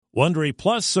Wondery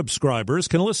Plus subscribers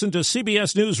can listen to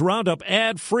CBS News Roundup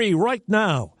ad-free right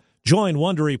now. Join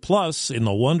Wondery Plus in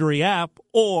the Wondery app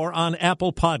or on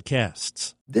Apple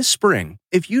Podcasts. This spring,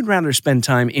 if you'd rather spend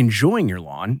time enjoying your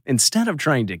lawn instead of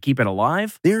trying to keep it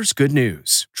alive, there's good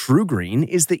news. True Green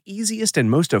is the easiest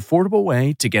and most affordable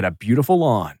way to get a beautiful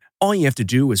lawn. All you have to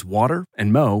do is water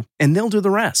and mow, and they'll do the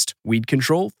rest. Weed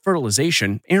control,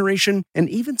 fertilization, aeration, and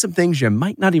even some things you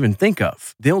might not even think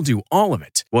of. They'll do all of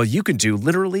it, while you can do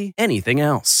literally anything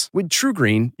else. With True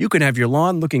Green, you can have your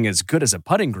lawn looking as good as a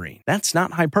putting green. That's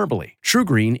not hyperbole. True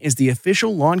Green is the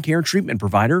official lawn care treatment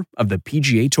provider of the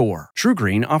PGA Tour. True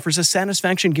Green offers a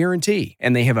satisfaction guarantee,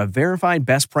 and they have a verified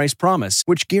best price promise,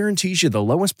 which guarantees you the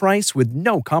lowest price with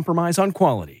no compromise on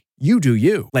quality. You do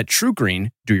you. Let True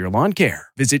Green do your lawn care.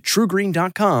 Visit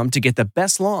TrueGreen.com to get the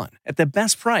best lawn at the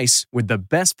best price with the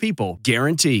best people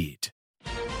guaranteed.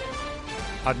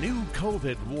 A new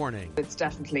COVID warning. It's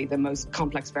definitely the most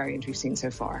complex variant we've seen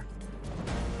so far.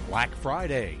 Black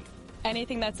Friday.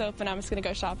 Anything that's open, I'm just going to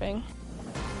go shopping.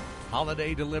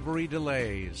 Holiday delivery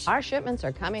delays. Our shipments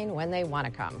are coming when they want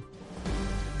to come.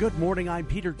 Good morning, I'm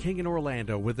Peter King in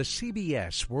Orlando with the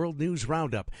CBS World News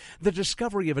Roundup. The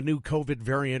discovery of a new COVID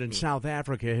variant in South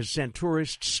Africa has sent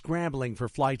tourists scrambling for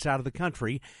flights out of the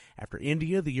country after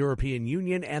India, the European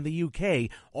Union, and the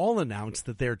UK all announced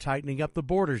that they're tightening up the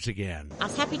borders again. I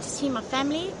was happy to see my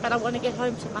family, but I want to get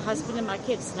home to my husband and my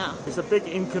kids now. It's a big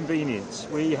inconvenience.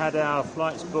 We had our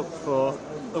flights booked for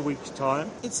a week's time.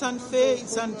 It's unfair,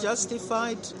 it's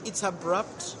unjustified, it's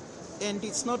abrupt. And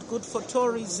it's not good for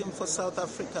tourism for South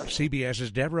Africa. CBS's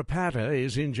Deborah Patta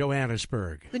is in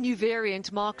Johannesburg. The new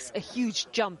variant marks a huge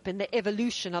jump in the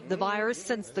evolution of the virus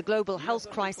since the global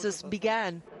health crisis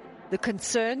began. The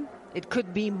concern? It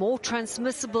could be more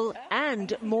transmissible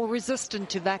and more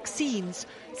resistant to vaccines,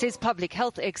 says public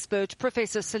health expert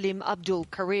Professor Salim Abdul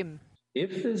Karim.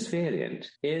 If this variant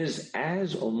is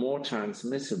as or more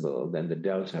transmissible than the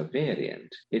Delta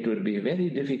variant, it would be very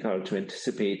difficult to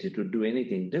anticipate it would do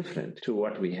anything different to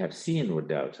what we have seen with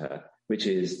Delta, which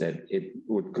is that it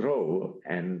would grow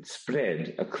and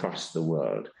spread across the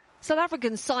world. South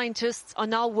African scientists are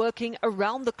now working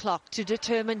around the clock to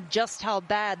determine just how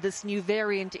bad this new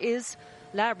variant is.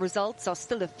 Lab results are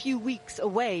still a few weeks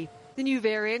away. The new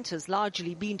variant has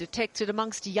largely been detected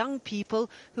amongst young people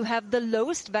who have the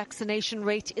lowest vaccination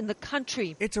rate in the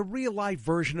country. It's a real-life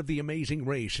version of The Amazing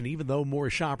Race, and even though more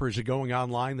shoppers are going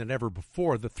online than ever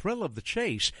before, the thrill of the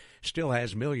chase still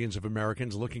has millions of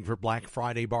Americans looking for Black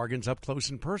Friday bargains up close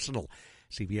and personal.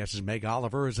 CBS's Meg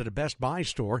Oliver is at a Best Buy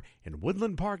store in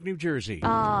Woodland Park, New Jersey.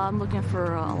 I'm looking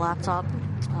for a laptop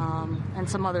and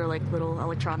some other little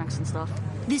electronics and stuff.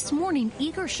 This morning,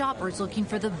 eager shoppers looking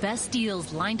for the best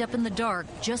deals lined up in the dark,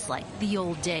 just like the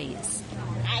old days.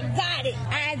 I got it!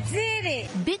 I did it!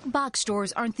 Big box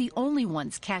stores aren't the only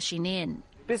ones cashing in.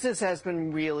 Business has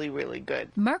been really, really good.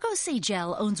 Margot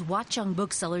Sagel owns Watchung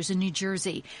Booksellers in New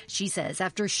Jersey. She says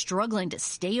after struggling to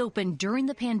stay open during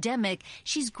the pandemic,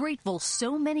 she's grateful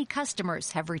so many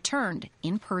customers have returned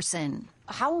in person.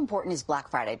 How important is Black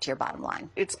Friday to your bottom line?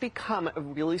 It's become a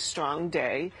really strong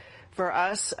day for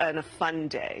us and a fun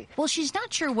day. Well, she's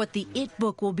not sure what the It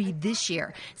book will be this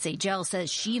year. Sagel says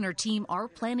she and her team are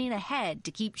planning ahead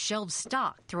to keep shelves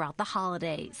stocked throughout the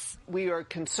holidays. We are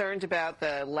concerned about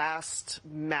the last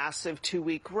massive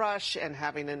 2-week rush and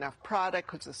having enough product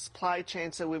because of the supply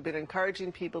chain, so we've been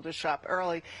encouraging people to shop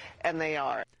early, and they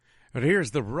are. But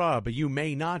here's the rub. You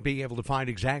may not be able to find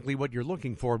exactly what you're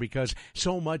looking for because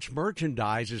so much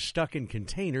merchandise is stuck in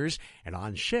containers and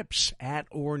on ships at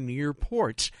or near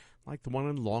ports, like the one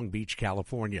in Long Beach,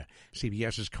 California.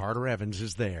 CBS's Carter Evans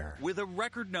is there. With a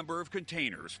record number of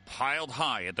containers piled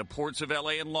high at the ports of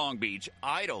L.A. and Long Beach,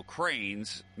 idle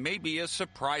cranes may be a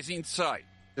surprising sight.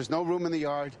 There's no room in the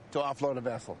yard to offload a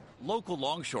vessel. Local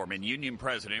longshoreman union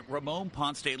president Ramon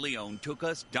Ponce de Leon took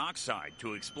us dockside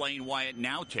to explain why it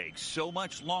now takes so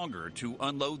much longer to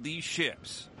unload these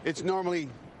ships. It's normally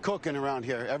cooking around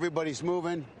here. Everybody's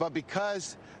moving, but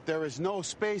because there is no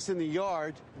space in the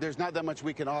yard, there's not that much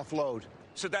we can offload.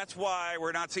 So that's why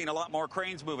we're not seeing a lot more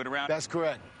cranes moving around. That's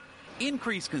correct.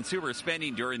 Increased consumer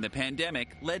spending during the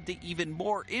pandemic led to even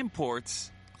more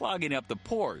imports clogging up the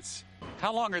ports.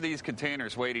 How long are these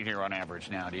containers waiting here on average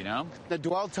now, do you know? The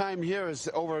dwell time here is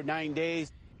over 9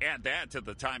 days. Add that to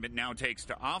the time it now takes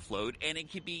to offload, and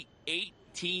it could be 8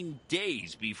 18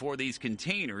 days before these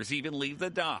containers even leave the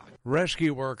dock.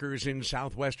 Rescue workers in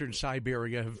southwestern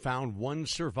Siberia have found one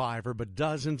survivor, but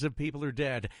dozens of people are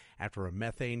dead after a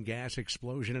methane gas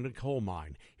explosion in a coal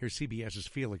mine. Here's CBS's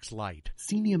Felix Light.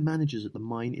 Senior managers at the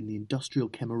mine in the industrial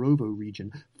Kemerovo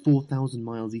region, 4,000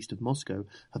 miles east of Moscow,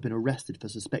 have been arrested for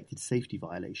suspected safety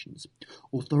violations.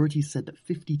 Authorities said that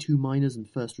 52 miners and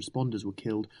first responders were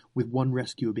killed, with one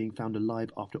rescuer being found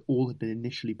alive after all had been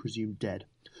initially presumed dead.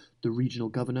 The regional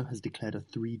governor has declared a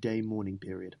 3-day mourning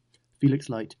period. Felix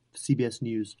Light, CBS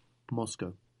News,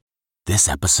 Moscow. This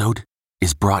episode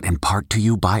is brought in part to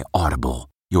you by Audible,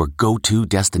 your go-to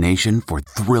destination for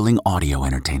thrilling audio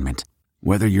entertainment.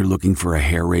 Whether you're looking for a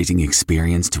hair-raising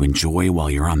experience to enjoy while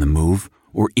you're on the move,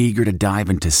 or eager to dive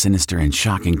into sinister and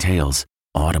shocking tales,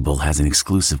 Audible has an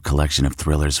exclusive collection of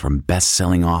thrillers from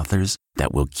best-selling authors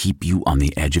that will keep you on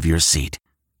the edge of your seat.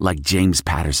 Like James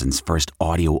Patterson's first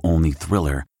audio-only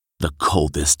thriller, The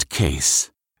Coldest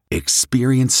Case.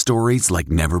 Experience stories like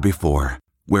never before,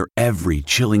 where every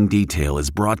chilling detail is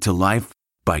brought to life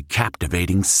by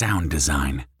captivating sound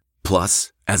design.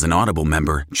 Plus, as an Audible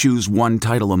member, choose one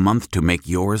title a month to make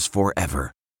yours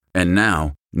forever. And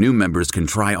now, new members can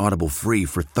try Audible free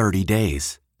for 30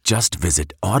 days. Just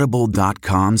visit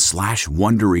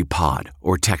audible.com/WonderyPod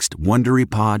or text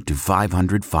WonderyPod to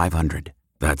 500-500.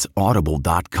 That's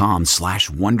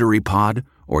audible.com/WonderyPod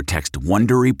or text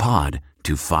WonderyPod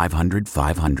to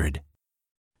 500-500.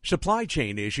 Supply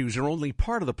chain issues are only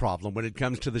part of the problem when it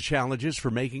comes to the challenges for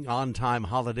making on-time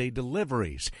holiday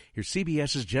deliveries. Here's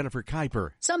CBS's Jennifer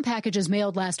Kuiper. Some packages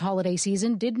mailed last holiday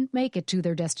season didn't make it to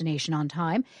their destination on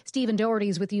time. Stephen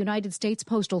Doherty's with the United States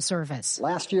Postal Service.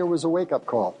 Last year was a wake-up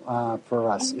call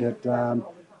for us. Again,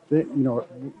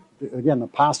 the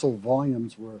parcel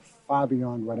volumes were far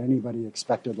beyond what anybody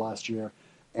expected last year,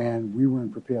 and we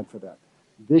weren't prepared for that.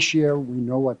 This year, we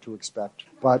know what to expect,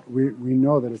 but we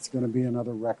know that it's going to be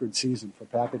another record season for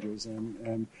packages,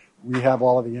 and we have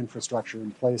all of the infrastructure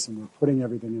in place, and we're putting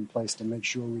everything in place to make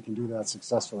sure we can do that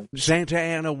successfully. Santa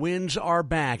Ana winds are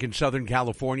back in Southern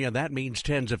California. That means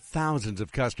tens of thousands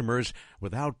of customers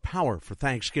without power for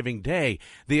Thanksgiving Day.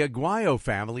 The Aguayo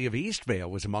family of Eastvale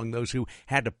was among those who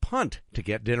had to punt to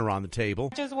get dinner on the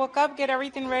table. Just woke up, get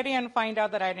everything ready, and find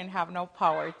out that I didn't have no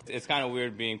power. It's kind of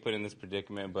weird being put in this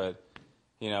predicament, but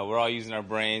we're all using our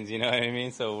brains, you know what I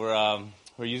mean? So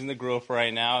we're using the grill for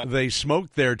right now. They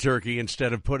smoked their turkey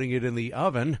instead of putting it in the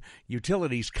oven.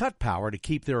 Utilities cut power to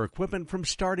keep their equipment from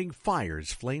starting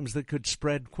fires, flames that could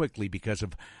spread quickly because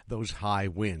of those high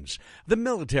winds. The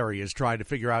military is trying to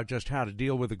figure out just how to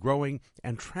deal with the growing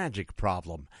and tragic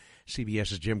problem.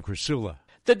 CBS's Jim Krasula.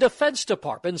 The Defense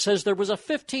Department says there was a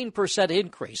 15%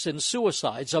 increase in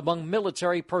suicides among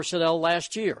military personnel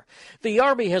last year. The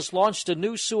Army has launched a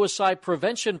new suicide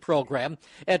prevention program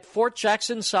at Fort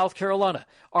Jackson, South Carolina.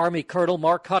 Army Colonel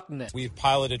Mark Hutton. We've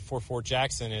piloted for Fort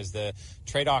Jackson as the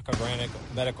TRADOC organic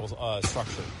medical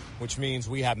structure, which means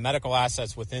we have medical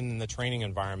assets within the training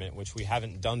environment, which we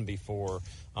haven't done before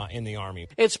in the Army.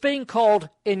 It's being called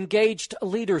engaged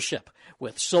leadership,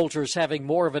 with soldiers having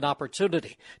more of an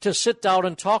opportunity to sit down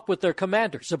and talk with their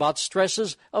commanders about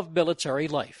stresses of military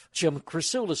life. Jim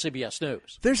Krasula, CBS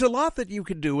News. There's a lot that you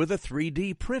can do with a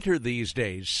 3D printer these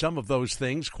days. Some of those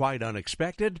things quite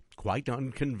unexpected, quite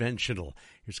unconventional.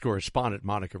 Here's correspondent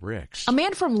Monica Ricks. A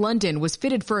man from London was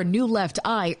fitted for a new left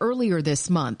eye earlier this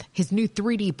month. His new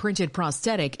 3D printed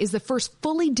prosthetic is the first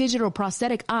fully digital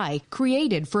prosthetic eye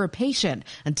created for a patient.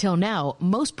 Until now,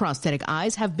 most prosthetic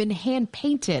eyes have been hand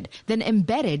painted, then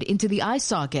embedded into the eye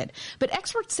socket. But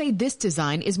experts say this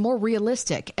design is more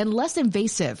realistic and less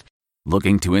invasive.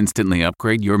 Looking to instantly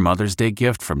upgrade your Mother's Day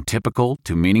gift from typical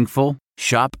to meaningful?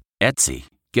 Shop Etsy.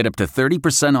 Get up to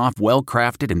 30% off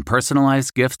well-crafted and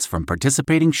personalized gifts from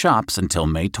participating shops until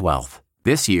May 12th.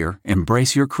 This year,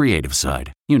 embrace your creative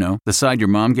side. You know, the side your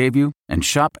mom gave you. And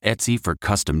shop Etsy for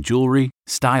custom jewelry,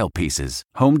 style pieces,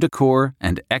 home decor,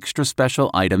 and extra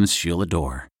special items she'll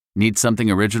adore. Need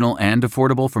something original and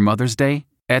affordable for Mother's Day?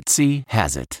 Etsy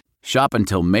has it. Shop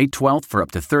until May 12th for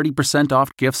up to 30%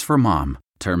 off gifts for mom.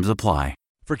 Terms apply.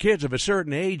 For kids of a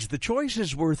certain age, the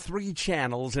choices were 3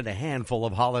 channels and a handful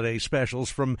of holiday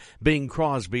specials from Bing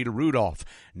Crosby to Rudolph.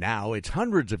 Now it's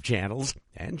hundreds of channels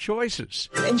and choices.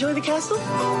 Enjoy the castle?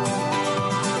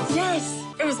 Yes,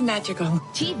 it was magical.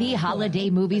 TV holiday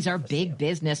movies are big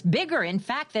business, bigger, in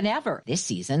fact, than ever. This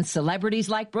season, celebrities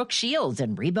like Brooke Shields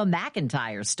and Reba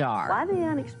McEntire star. Why the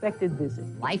unexpected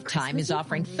visit? Lifetime is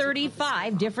offering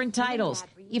 35 different titles.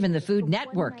 Even the Food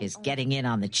Network is getting in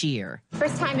on the cheer.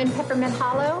 First time in Peppermint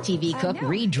Hollow. TV cook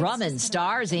Ree Drummond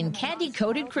stars in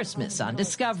Candy-Coated Christmas on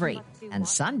Discovery. And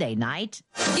Sunday night,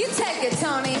 You take it,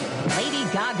 Tony. Lady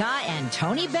Gaga and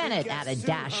Tony Bennett add a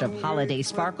dash of holiday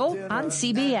sparkle on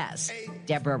CBS.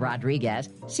 Deborah Rodriguez,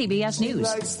 CBS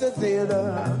News.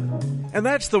 And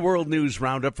that's the World News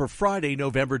Roundup for Friday,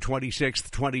 November 26th,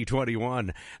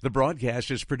 2021. The broadcast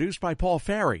is produced by Paul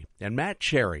Ferry and Matt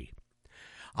Cherry.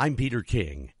 I'm Peter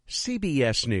King,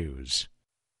 CBS News.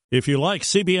 If you like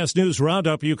CBS News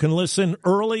Roundup, you can listen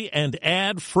early and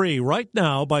ad-free right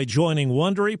now by joining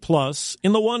Wondery Plus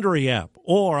in the Wondery app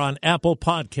or on Apple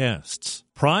Podcasts.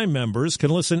 Prime members can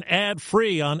listen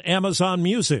ad-free on Amazon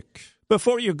Music.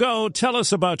 Before you go, tell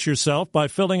us about yourself by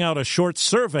filling out a short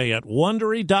survey at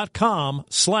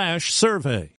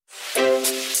Wondery.com/survey.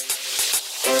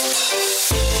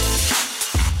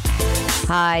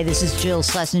 Hi, this is Jill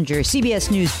Schlesinger,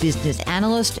 CBS News business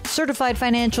analyst, certified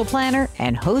financial planner,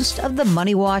 and host of the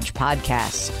Money Watch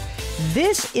podcast.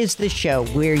 This is the show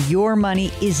where your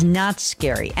money is not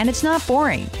scary and it's not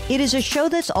boring. It is a show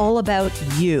that's all about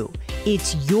you.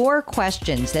 It's your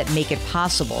questions that make it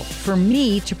possible for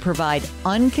me to provide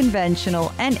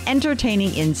unconventional and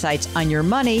entertaining insights on your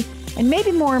money and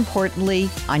maybe more importantly,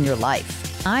 on your life.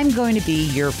 I'm going to be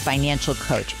your financial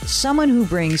coach, someone who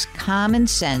brings common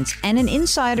sense and an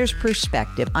insider's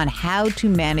perspective on how to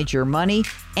manage your money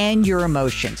and your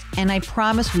emotions. And I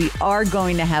promise we are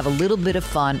going to have a little bit of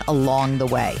fun along the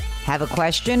way. Have a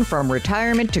question from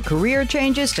retirement to career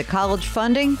changes to college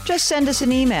funding? Just send us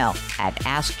an email at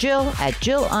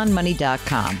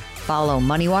askjill@jillonmoney.com. Follow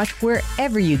Money Watch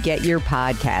wherever you get your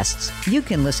podcasts. You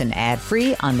can listen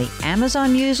ad-free on the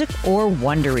Amazon Music or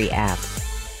Wondery app.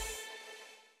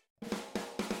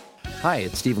 Hi,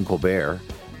 it's Stephen Colbert,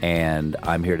 and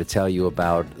I'm here to tell you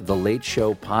about The Late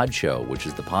Show Pod Show, which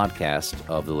is the podcast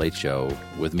of The Late Show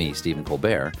with me, Stephen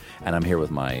Colbert, and I'm here with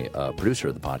my producer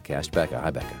of the podcast, Becca. Hi,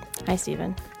 Becca. Hi,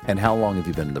 Stephen. And how long have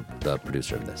you been the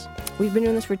producer of this? We've been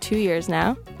doing this for 2 years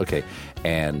now. Okay,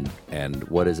 and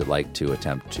what is it like to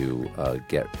attempt to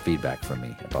get feedback from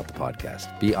me about the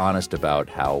podcast? Be honest about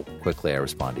how quickly I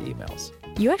respond to emails.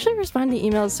 You actually respond to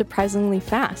emails surprisingly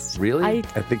fast. Really?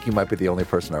 I think you might be the only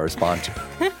person I respond to.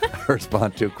 I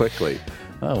respond to quickly.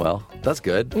 Oh, well, that's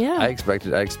good. Yeah. I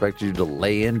expected you to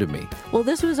lay into me. Well,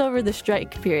 this was over the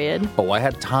strike period. Oh, I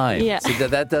had time. Yeah. See,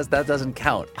 that doesn't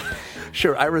count.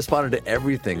 Sure, I responded to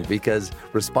everything because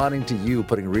responding to you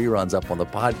putting reruns up on the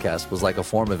podcast was like a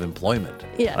form of employment.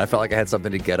 Yeah. And I felt like I had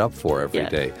something to get up for every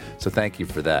day. So thank you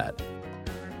for that.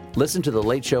 Listen to The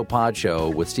Late Show Pod Show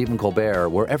with Stephen Colbert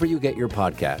wherever you get your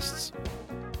podcasts.